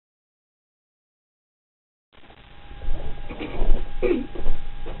Good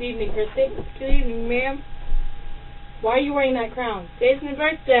evening, Christy. Good evening, ma'am. Why are you wearing that crown? Today's my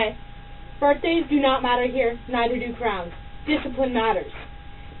birthday. Birthdays do not matter here, neither do crowns. Discipline matters.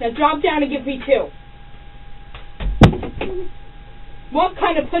 Now drop down and give me 2. What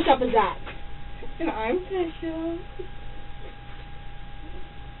kind of push-up is that? An arm push-up.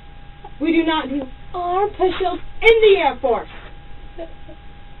 We do not do arm push-ups in the Air Force.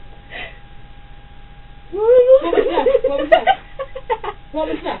 What was that? What was that? What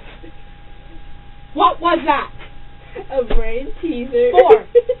was that? What was that? A brain teaser. 4.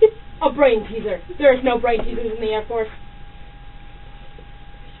 A brain teaser. There is no brain teasers in the Air Force.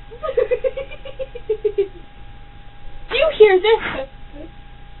 Do you hear this?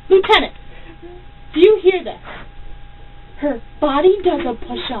 Lieutenant, do you hear this? Her body does a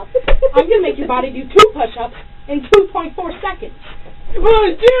push-up. I'm going to make your body do 2 push-ups in 2.4 seconds.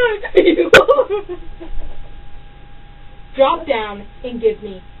 Oh, dude! Drop down and give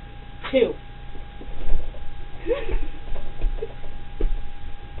me 2.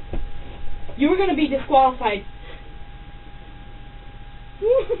 You are going to be disqualified.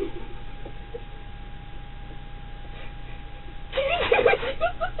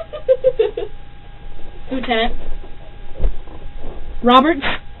 Lieutenant, Roberts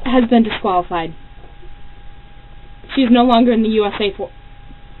has been disqualified. She is no longer in the U.S.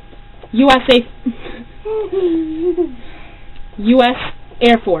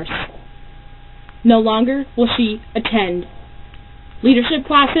 Air Force. No longer will she attend leadership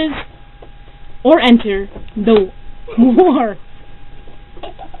classes or enter the war.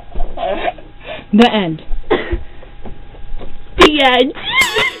 The end. The end.